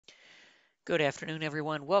Good afternoon,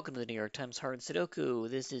 everyone. Welcome to the New York Times Hard Sudoku.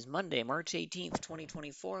 This is Monday, March 18th,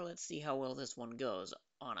 2024. Let's see how well this one goes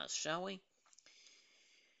on us, shall we?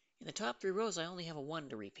 In the top three rows, I only have a 1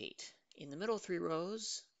 to repeat. In the middle three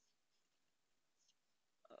rows,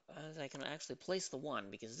 I can actually place the 1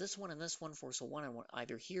 because this one and this one force a 1 on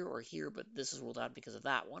either here or here, but this is ruled out because of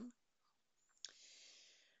that one.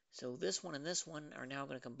 So this one and this one are now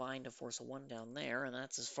going to combine to force a 1 down there, and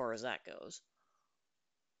that's as far as that goes.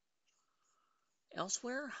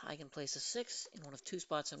 Elsewhere, I can place a 6 in one of two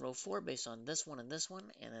spots in row 4 based on this one,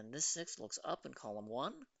 and then this 6 looks up in column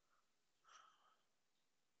 1.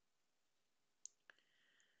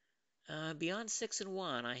 Beyond 6 and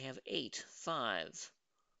 1, I have 8, 5,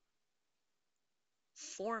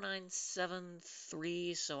 4, 9, 7,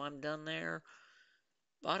 3, so I'm done there.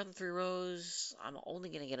 Bottom three rows, I'm only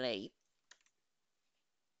going to get an 8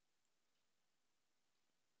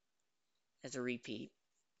 as a repeat.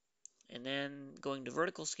 And then going to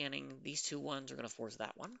vertical scanning, these two ones are going to force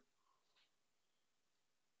that one,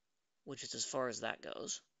 which is as far as that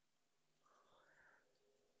goes.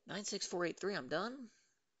 9, 6, 4, 8, 3, I'm done.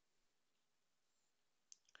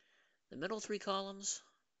 The middle three columns,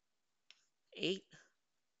 8.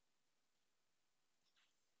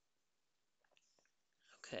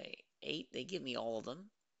 Okay, 8, they give me all of them.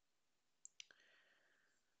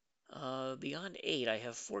 Beyond 8, I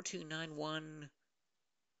have 4, 2, 9, 1.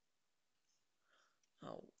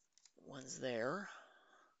 Oh, 1's there.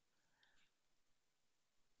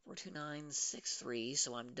 42963,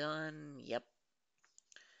 so I'm done. Yep.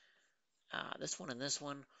 This one and this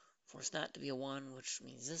one force that to be a 1, which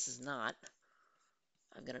means this is not.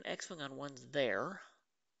 I've got an X-wing on 1's there.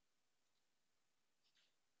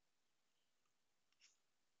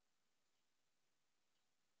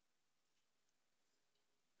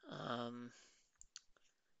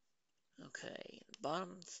 Okay,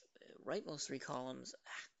 bottom, rightmost three columns.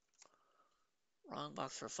 Wrong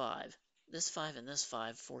box for 5. This 5 and this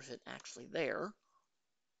 5 force it actually there.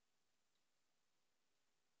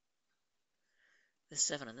 This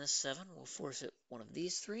 7 and this 7 will force it one of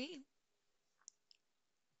these three.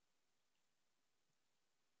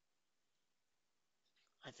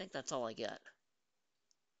 I think that's all I get.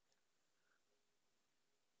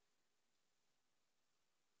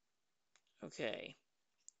 Okay.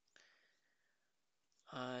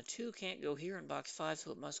 2 can't go here in box 5,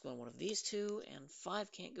 so it must go in one of these two, and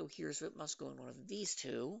 5 can't go here, so it must go in one of these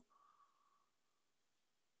two.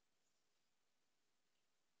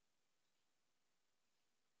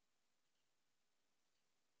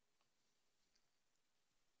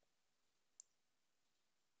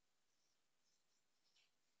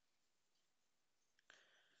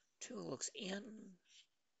 2 looks in.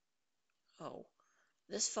 Oh,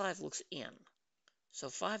 this 5 looks in. So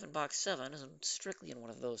 5 in box 7 is strictly in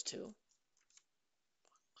one of those two.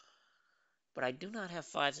 But I do not have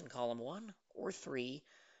 5s in column 1 or 3,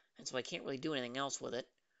 and so I can't really do anything else with it.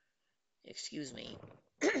 Excuse me.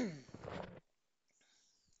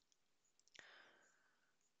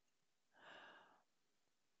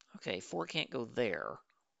 Okay, 4 can't go there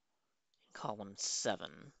in column 7.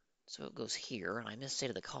 So it goes here, and I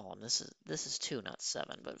misstated the column. This is 2, not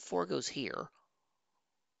 7, but 4 goes here.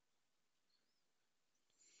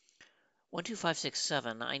 1, 2, 5, 6,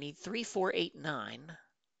 7. I need 3, 4, 8, 9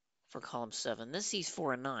 for column 7. This sees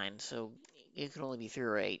 4 and 9, so it can only be 3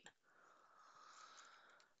 or 8.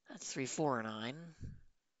 That's 3, 4, and 9.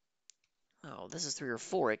 Oh, this is 3 or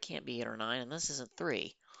 4. It can't be 8 or 9, and this isn't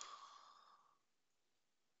 3.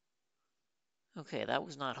 Okay, that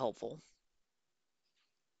was not helpful.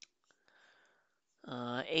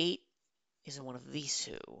 8 is in one of these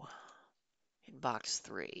two in box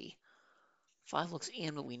 3. 5 looks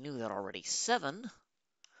in, but we knew that already. 7.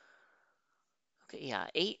 Okay, yeah,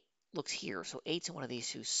 8 looks here, so 8's in one of these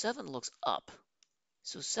two. 7 looks up.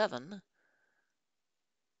 So 7,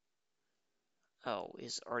 oh,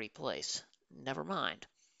 is already placed. Never mind.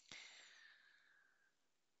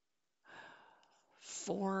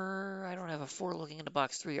 4, I don't have a 4 looking into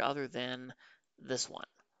box 3 other than this one.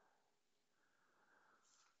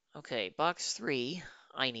 Okay, box 3,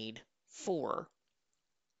 I need 4,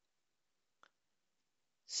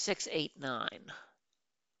 6, 8, 9.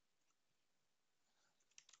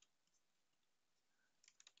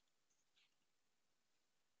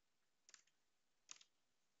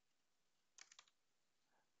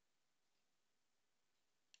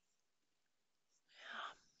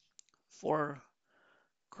 Four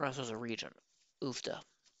crosses a region. Oofta.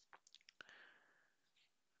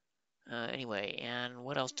 Anyway, and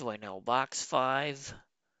what else do I know? Box 5,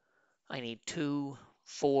 I need 2,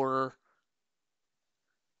 4,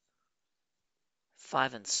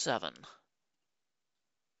 5, and 7.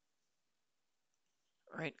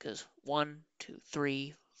 right? Because 1, 2,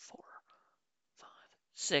 3, 4, 5,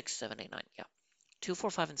 6, 7, 8, 9. Yeah. 2,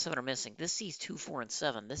 4, 5, and 7 are missing. This sees 2, 4, and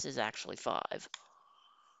 7. This is actually 5.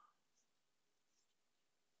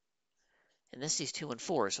 And this sees 2 and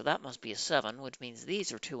 4, so that must be a 7, which means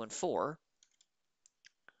these are 2 and 4.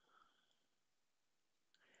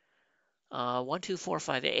 1, 2, 4,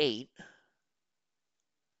 5, 8.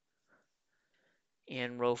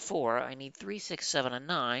 In row 4, I need 3, 6, 7, and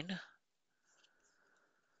 9.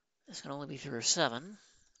 This can only be through 7.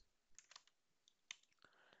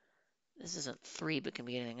 This isn't 3, but can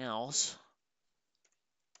be anything else.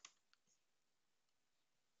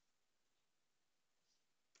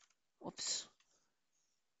 Whoops.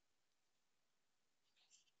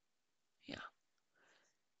 Yeah.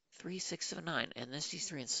 3, 6, 7, 9. And this is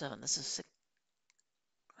 3 and 7. This is 6.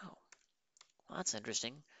 Oh, well, that's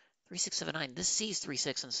interesting. 3, 6, 7, 9. This sees 3,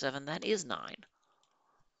 6, and 7. That is 9.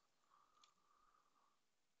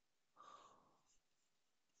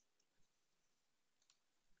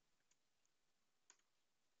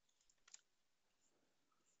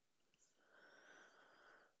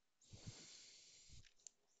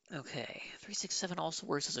 Okay, 3, 6, 7 also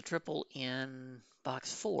works as a triple in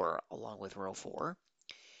box 4 along with row 4.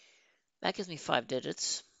 That gives me 5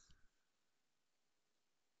 digits.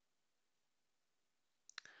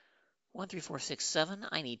 1, 3, 4, 6, 7.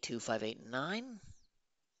 I need 2, 5, 8, and 9.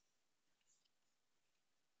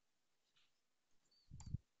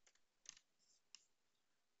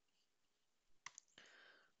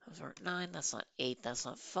 Those aren't 9. That's not 8. That's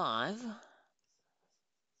not 5.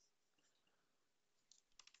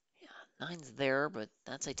 Yeah, 9's there, but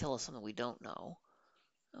that's a tell us something we don't know.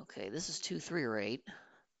 Okay, this is 2, 3, or 8.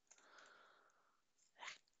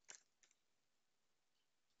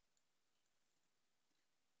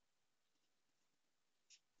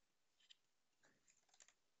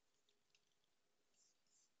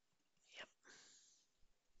 Yep.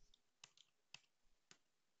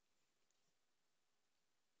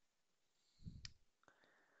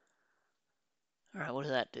 All right, what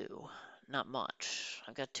does that do? Not much.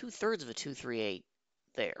 I've got 2/3 of a 2, 3, 8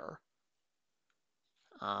 there.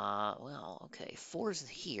 Well, okay, 4's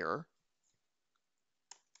here.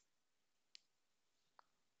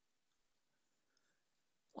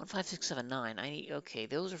 1, 5, 6, 7, 9. I need, okay,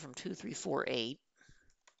 those are from 2, 3, 4, 8.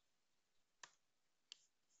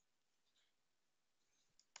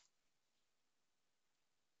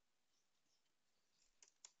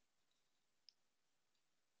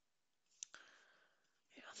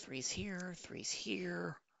 Yeah, 3's here, 3's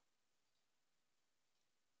here.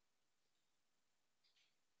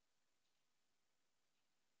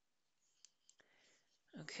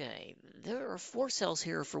 Okay, there are 4 cells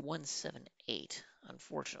here for 1, 7, 8,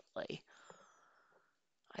 unfortunately.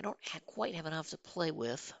 I don't quite have enough to play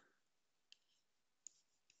with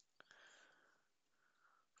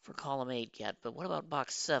for column 8 yet, but what about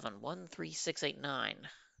box 7? 1, 3, 6, 8, 9.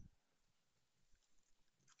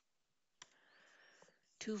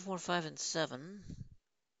 2, 4, 5, and 7.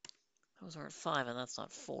 Those aren't 5, and that's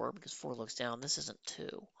not 4, because 4 looks down. This isn't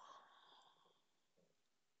 2.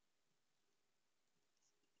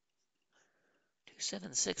 2,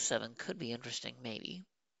 7, 6, 7 could be interesting, maybe.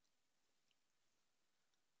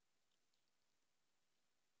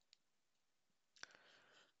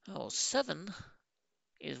 Oh, 7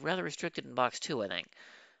 is rather restricted in box 2, I think.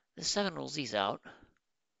 This 7 rules these out.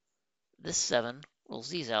 This 7 rules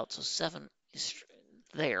these out, so 7 is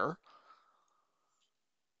there.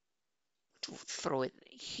 Throw it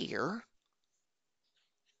here.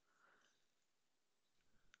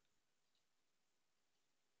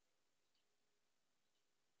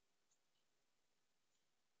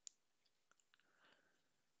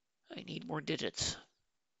 I need more digits.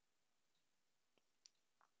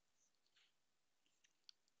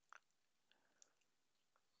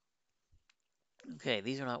 Okay,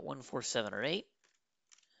 these are not 1, 4, 7, or 8.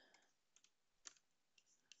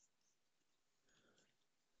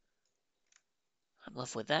 I'm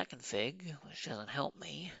left with that config, which doesn't help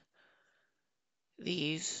me.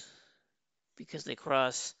 These, because they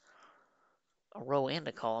cross a row and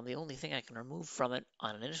a column, the only thing I can remove from it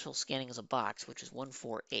on an initial scanning is a box, which is 1,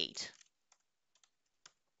 4, 8.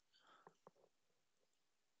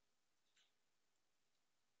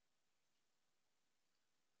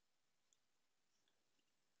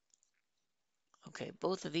 Okay,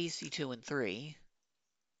 both of these see 2 and 3.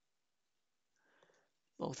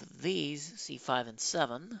 Both of these see 5 and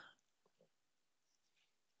 7.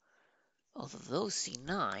 Both of those see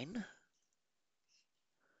 9.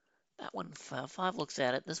 That one, 5 looks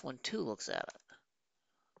at it. This one, 2 looks at it.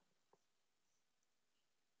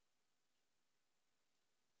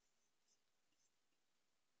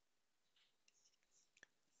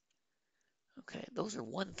 Okay, those are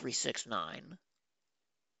 1, 3, 6, 9.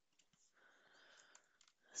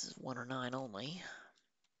 This is 1 or 9 only.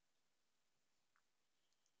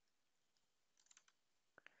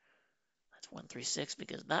 That's 1, 3, 6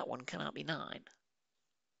 because that one cannot be 9.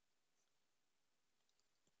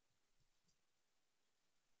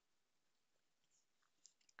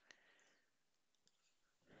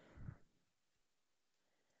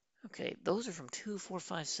 Okay, those are from 2, 4,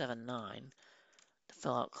 5, 7, 9 to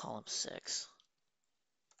fill out column 6.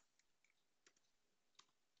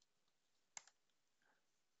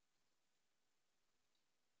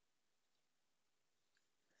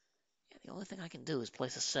 Yeah, the only thing I can do is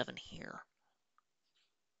place a 7 here.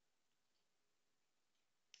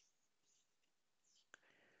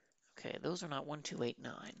 Okay, those are not 1, 2, 8,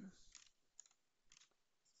 9.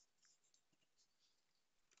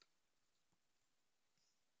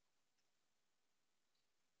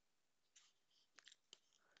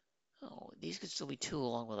 Oh, these could still be 2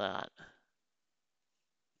 along with that.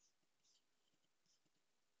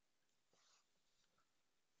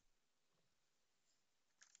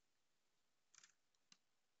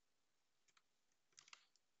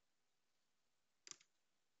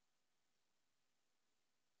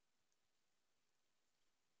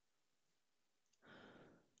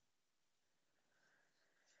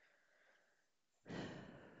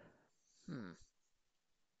 Hmm.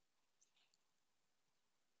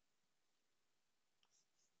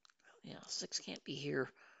 Yeah, 6 can't be here.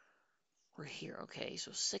 We're here. Okay,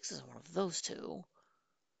 so 6 is one of those two.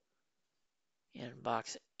 In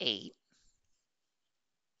box 8.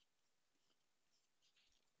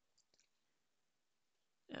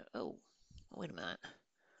 Oh, wait a minute.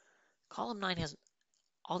 Column 9 has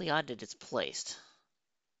all the odd digits placed.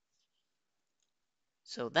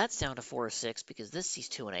 So that's down to 4 or 6 because this sees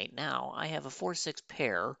 2 and 8. Now I have a 4, 6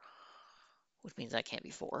 pair, which means that can't be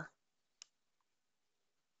 4.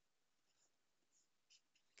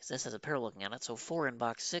 Because this has a pair looking at it, so 4 in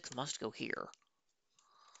box 6 must go here.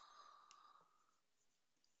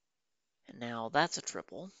 And now that's a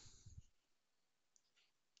triple.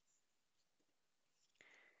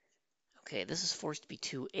 Okay, this is forced to be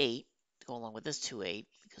 2, 8 to go along with this 2, 8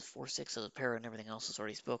 because 4, 6 has a pair and everything else is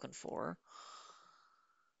already spoken for.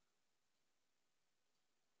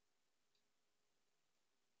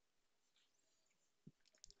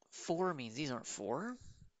 Four means these aren't 4.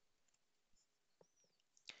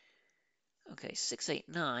 Okay, 6, 8,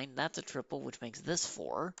 9, that's a triple, which makes this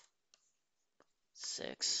 4.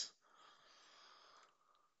 6.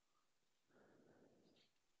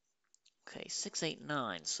 Okay, 6, 8,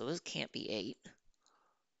 9, so this can't be 8.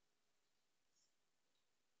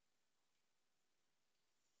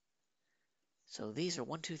 So these are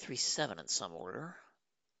 1, 2, 3, 7 in some order.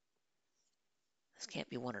 This can't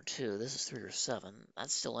be 1 or 2. This is 3 or 7.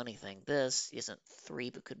 That's still anything. This isn't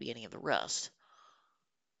 3, but could be any of the rest.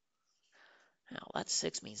 Now, that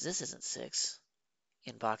 6 means this isn't 6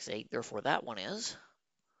 in box 8. Therefore, that one is.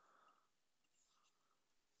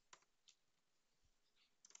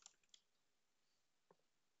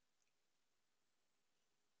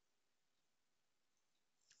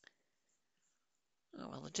 Oh,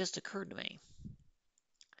 well, it just occurred to me.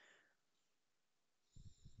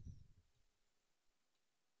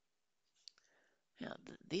 Yeah,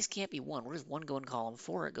 these can't be 1. Where does 1 go in column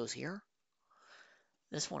 4? It goes here.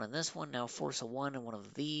 This one and this one now force a 1 in one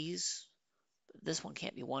of these. This one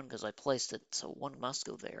can't be 1 because I placed it, so 1 must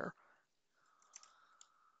go there.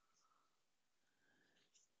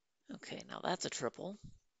 Okay, now that's a triple.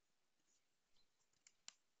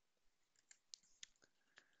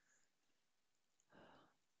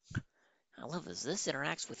 I love this. This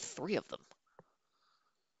interacts with 3 of them.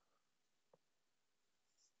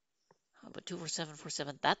 But 2, 4, 7, 4,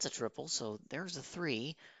 7, that's a triple, so there's a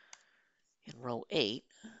 3 in row 8.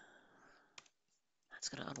 That's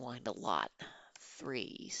going to unwind a lot.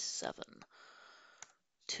 3, 7,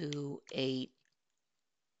 2, 8.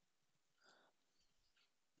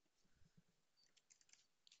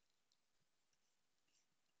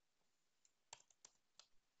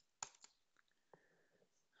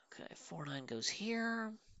 Okay, 4, 9 goes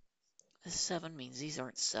here. This 7 means these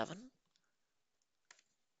aren't 7.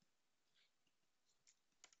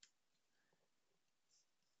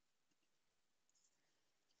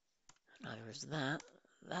 Neither is that.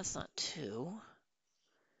 That's not 2.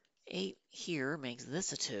 8 here makes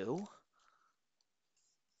this a 2.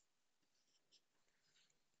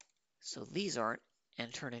 So these aren't,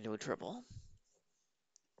 and turn into a triple.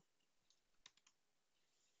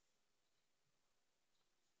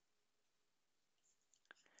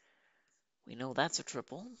 We know that's a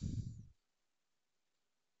triple.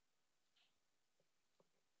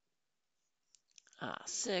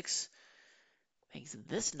 6 makes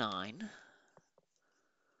this 9.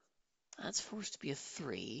 That's forced to be a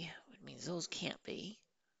 3, which means those can't be.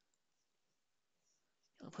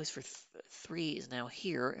 The only place for 3 is now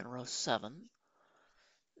here in row 7.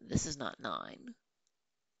 This is not 9.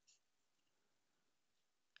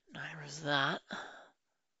 Neither is that.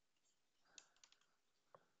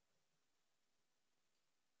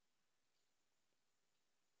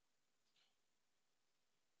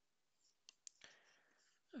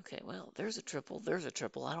 Okay, well, there's a triple, there's a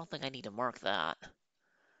triple. I don't think I need to mark that.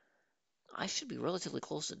 I should be relatively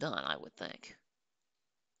close to done, I would think.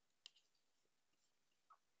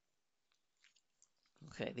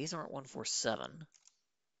 Okay, these aren't 1, 4, 7.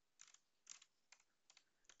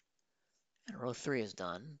 And row 3 is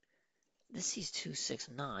done. This sees 2, 6,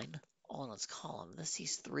 9, all in its column. This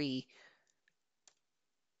sees 3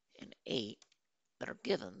 and 8 that are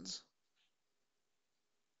givens,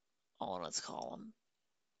 all in its column.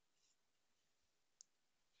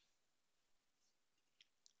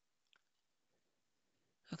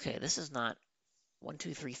 Okay, this is not 1,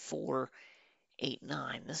 2, 3, 4, 8,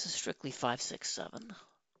 9. This is strictly 5, 6, 7.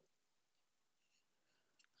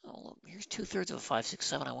 Oh, here's 2/3 of a 5, 6,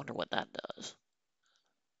 7. I wonder what that does.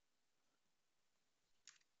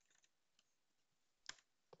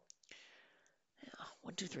 Yeah,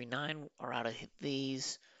 1, 2, 3, 9 are out of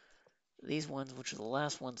these. These ones, which are the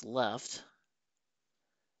last ones left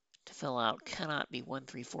to fill out, cannot be 1,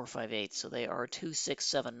 3, 4, 5, 8. So they are 2, 6,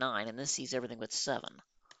 7, 9, and this sees everything but 7.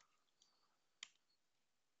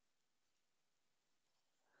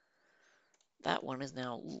 That one is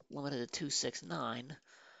now limited to 2, 6, 9,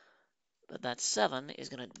 but that 7 is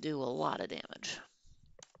going to do a lot of damage.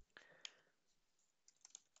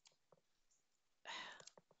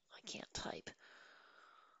 I can't type.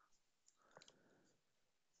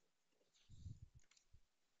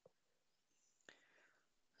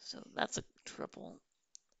 So that's a triple.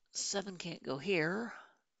 7 can't go here.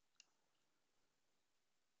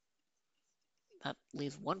 That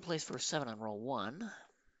leaves one place for a 7 on row 1.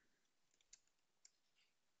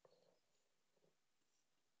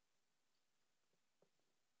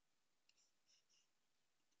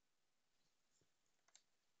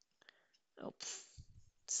 Oh,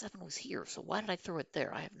 7 was here, so why did I throw it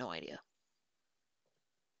there? I have no idea.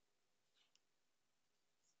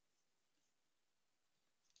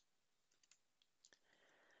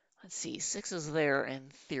 Let's see, 6 is there,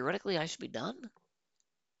 and theoretically I should be done.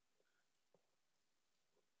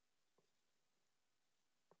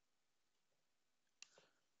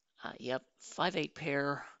 Yep, 5, 8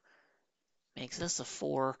 pair makes this a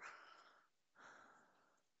 4.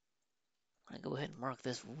 I'm going to go ahead and mark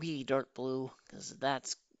this really dark blue, because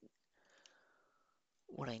that's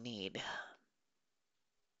what I need.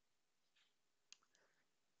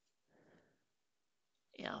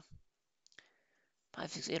 Yeah.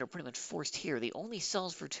 5, 6, 8 are pretty much forced here. The only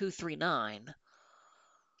cells for 2, 3, 9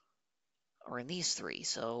 are in these 3,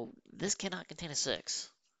 so this cannot contain a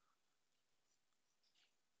 6.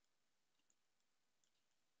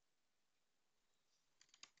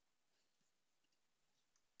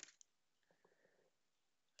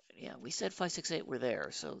 Yeah, we said 5, 6, 8 were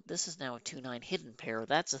there, so this is now a 2, 9 hidden pair.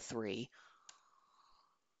 That's a 3.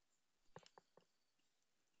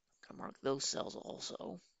 I'm gonna mark those cells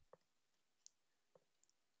also.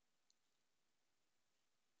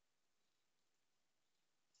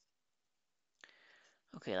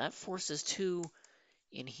 Okay, that forces 2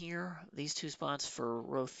 in here. These 2 spots for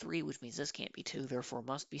row 3, which means this can't be 2, therefore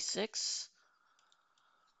must be 6.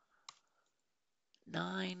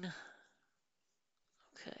 9.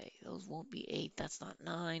 Okay, those won't be 8. That's not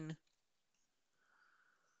 9.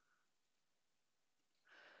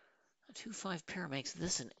 A 2, 5 pair makes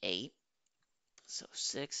this an 8. So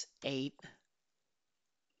 6, 8.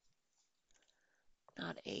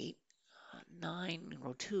 Not 8. 9 in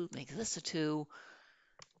row 2 makes this a 2.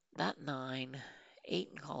 That 9. 8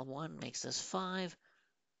 in column 1 makes this 5.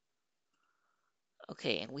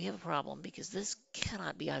 Okay, and we have a problem because this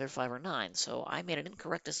cannot be either 5 or 9, so I made an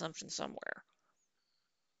incorrect assumption somewhere.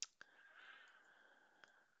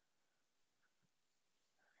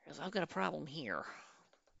 Because I've got a problem here.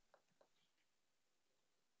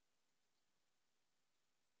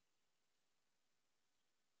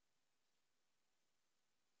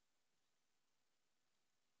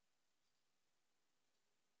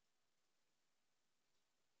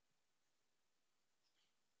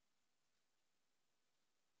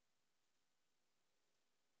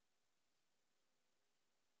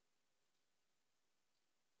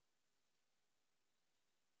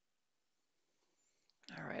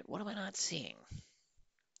 All right, what am I not seeing?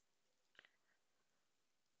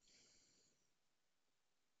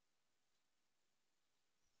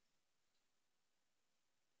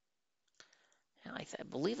 I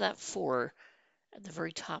believe that 4 at the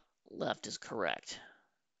very top left is correct.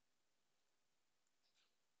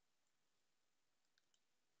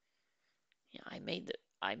 Yeah, I made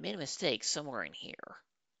a mistake somewhere in here.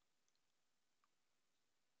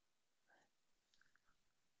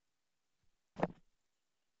 But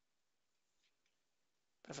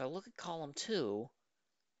if I look at column 2,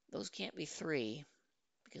 those can't be 3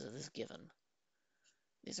 because of this given.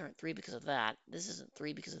 These aren't 3 because of that. This isn't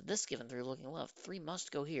 3 because of this given 3 looking left. 3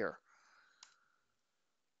 must go here.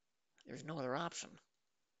 There's no other option.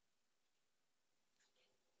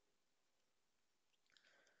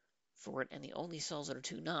 For it, and the only cells that are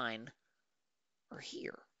 2, 9 are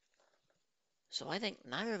here. So I think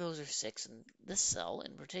neither of those are 6, and this cell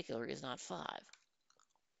in particular is not 5.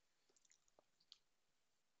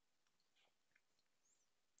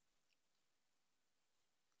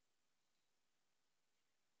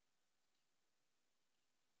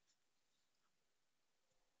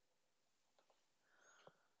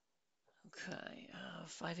 Okay,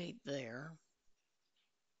 5, 8 there.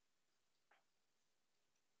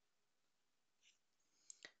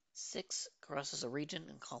 6 crosses a region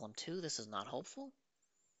in column 2. This is not hopeful.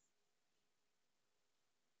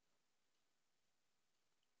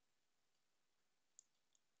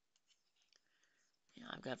 Yeah,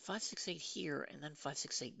 I've got 5, 6, 8 here, and then 5,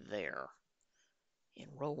 6, 8 there. In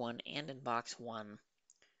row 1 and in box 1.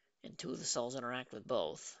 And 2 of the cells interact with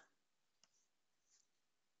both.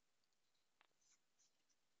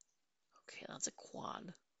 Okay, that's a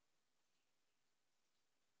quad.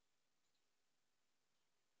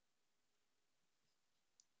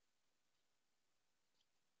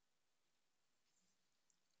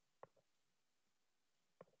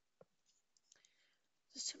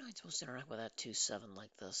 Is 2, 9 supposed to interact with that 2, 7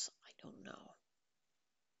 like this? I don't know.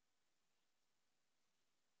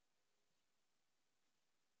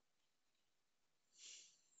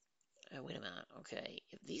 Wait a minute. Okay,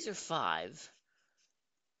 if these are 5,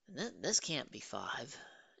 then this can't be 5,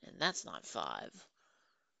 and that's not 5.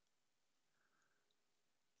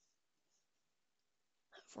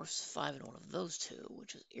 That forces 5 in one of those two,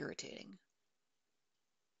 which is irritating.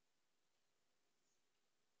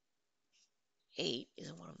 8 is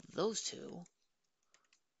in one of those two,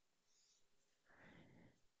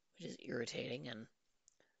 which is irritating, and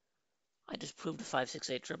I just proved a 5, 6,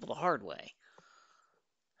 8 triple the hard way.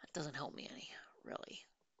 That doesn't help me any, really.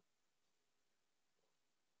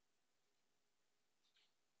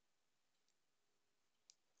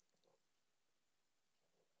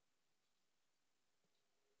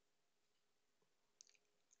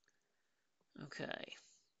 Okay.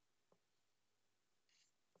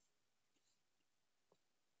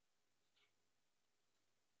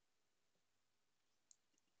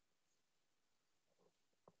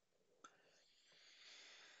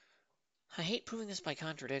 I hate proving this by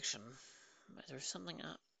contradiction, but there's something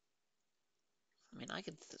up. I mean, I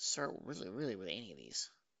could start really with any of these.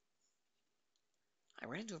 I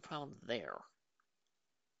ran into a problem there.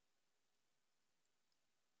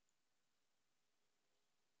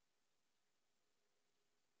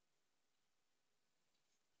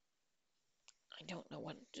 I don't know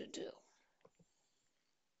what to do.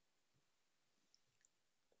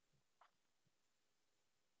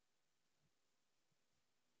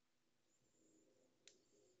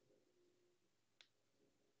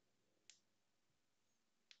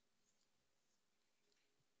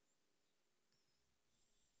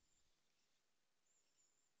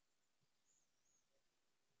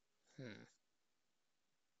 Hmm.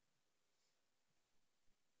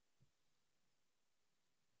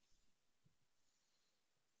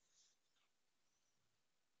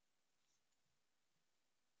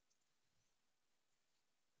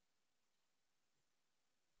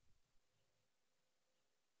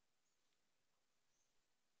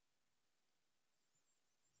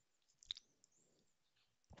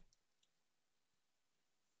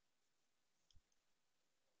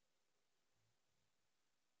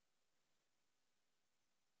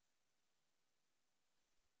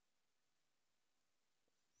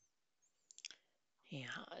 Yeah,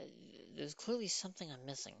 there's clearly something I'm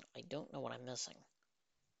missing. I don't know what I'm missing.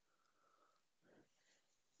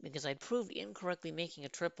 Because I proved incorrectly making a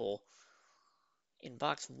triple in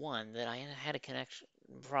box 1 that I had a connection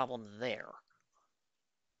problem there.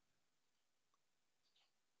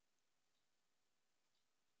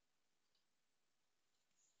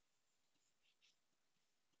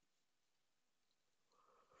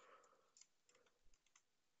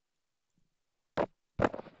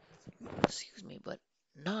 Excuse me, but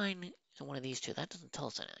 9 is one of these two. That doesn't tell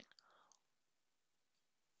us anything.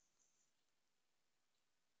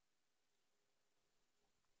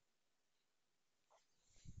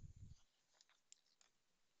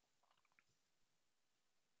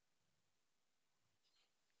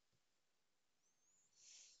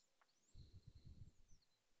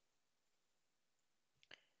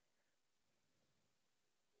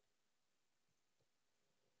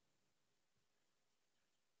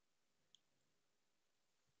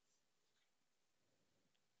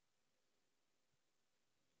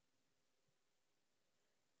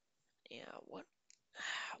 Yeah,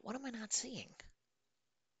 what am I not seeing?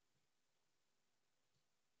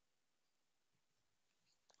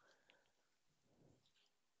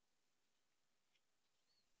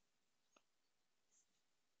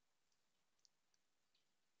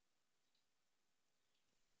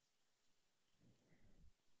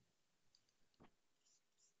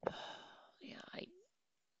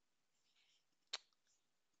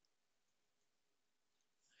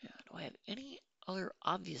 Yeah, do I have any other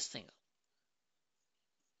obvious thing?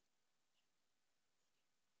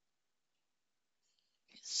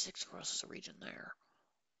 Six crosses a region there.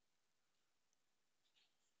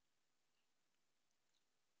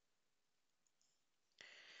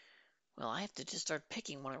 Well, I have to just start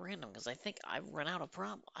picking one at random because I think I've run out of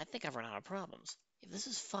I think I've run out of problems. If this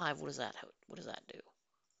is 5, what does that do?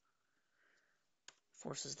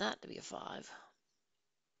 Forces that to be a 5.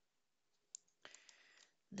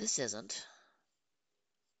 This isn't.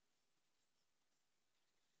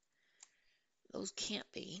 Those can't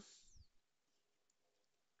be.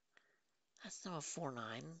 That's now a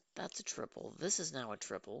 4-9. That's a triple. This is now a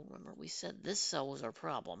triple. Remember, we said this cell was our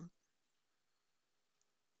problem.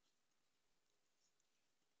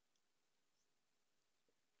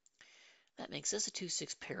 That makes this a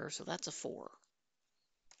 2-6 pair, so that's a 4.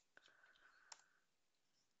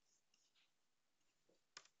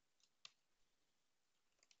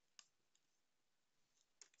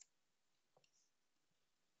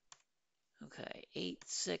 Okay, 8,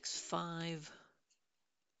 6, 5,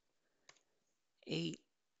 8,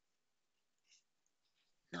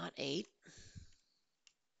 not 8.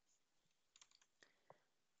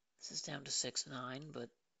 This is down to 6, 9, but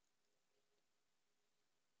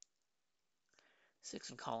 6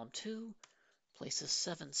 in column 2. Places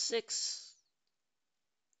 7, 6,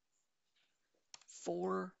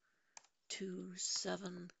 4, 2,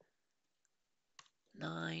 7,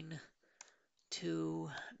 9, 2,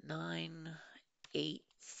 9, 8,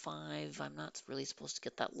 5. I'm not really supposed to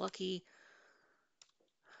get that lucky.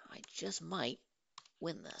 I just might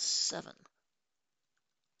win this. 7,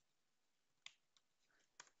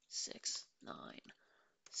 6, 9,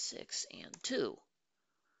 6, and 2.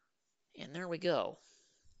 And there we go.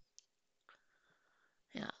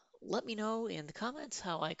 Yeah, let me know in the comments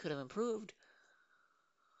how I could have improved.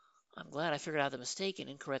 I'm glad I figured out the mistake in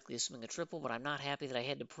incorrectly assuming a triple, but I'm not happy that I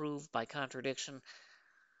had to prove by contradiction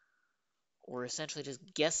or essentially just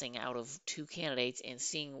guessing out of 2 candidates and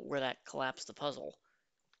seeing where that collapsed the puzzle.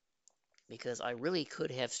 Because I really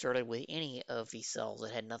could have started with any of these cells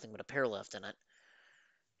that had nothing but a pair left in it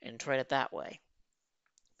and tried it that way.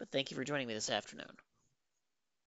 But thank you for joining me this afternoon.